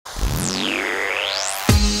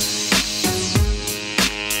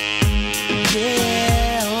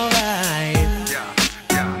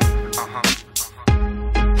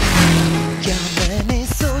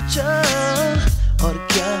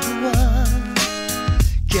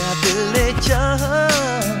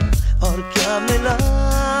और क्या मिला,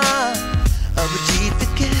 अब जीत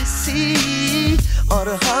कैसी और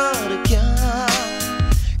हार क्या,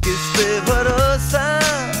 किस पे भरोसा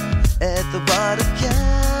एतबार क्या।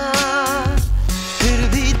 फिर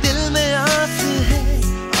भी दिल में आस है,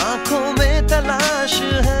 आंखों में तलाश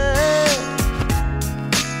है,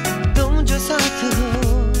 तुम जो साथ हो।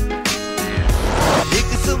 एक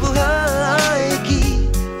सुबह आएगी,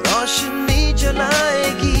 रोशनी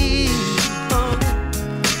जलाएगी,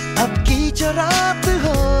 अब की जो रात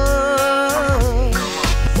हो।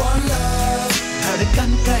 One love,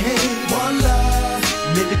 धड़कन कहे One love,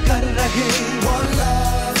 मिलकर रहे One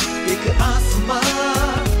love, एक आसमां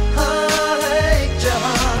एक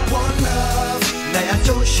जहां। One love, नया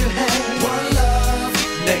जोश है One love,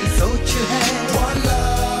 नई सोच है One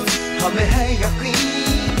love, हमें है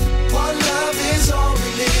यकीन One love is all we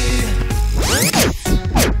need।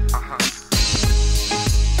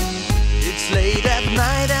 It's late at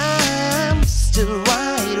night, I'm still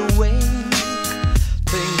wide awake.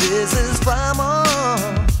 Think this is far more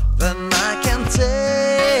than I can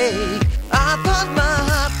take. I thought my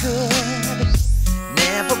heart could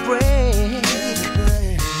never break.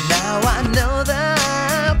 Now I know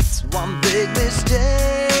that's one big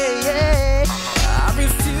mistake. I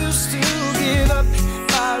refuse to give up,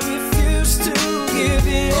 I refuse to give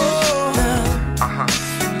in.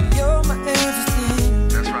 You're my everything.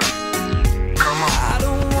 That's right. Come on. I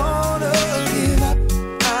don't wanna give up,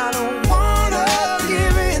 I don't wanna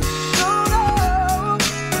give in. No, no.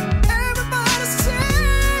 Everybody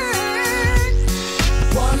sing.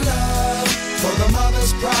 One love for the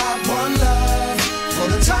mother's pride. One love for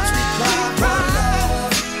the times we cried. One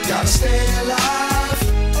love, gotta stay alive.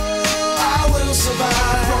 I will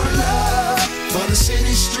survive. One love for the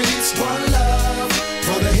city streets. One love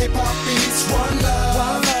for the hip hop beats. One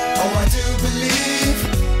love, oh I do believe.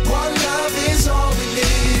 One love is all we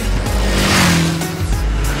need.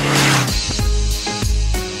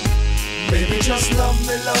 Baby, just love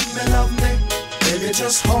me, love me, love me. Baby,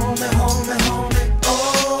 just hold me, hold me, hold me.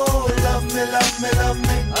 Oh, love me, love me, love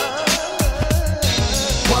me.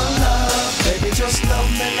 One love, baby, just love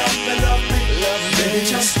me, love me, love me. Baby,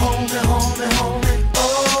 just hold me, hold me, hold me.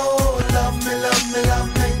 Oh, love me, love me, love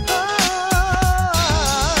me.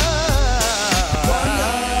 One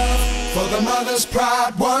love for the mother's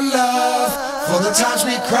pride. One love for the times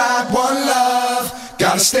we cried. One love,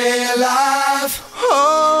 gotta stay alive.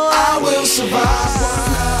 Oh, I will survive.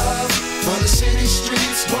 One love for the city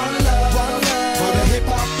streets. One love for the hip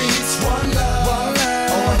hop beats. One love,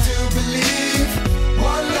 oh I do believe.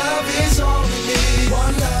 One love is all we need.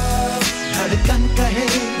 One love, धड़कन कहे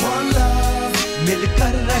one love,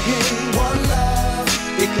 मिलकर रहे one love,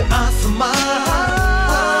 एक आसमां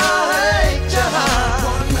एक जहां।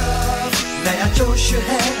 one love, नया जोश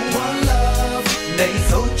है one love, नई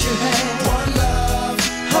सोच है one love,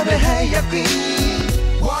 हमें है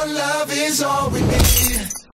यकीन। one love is all we need.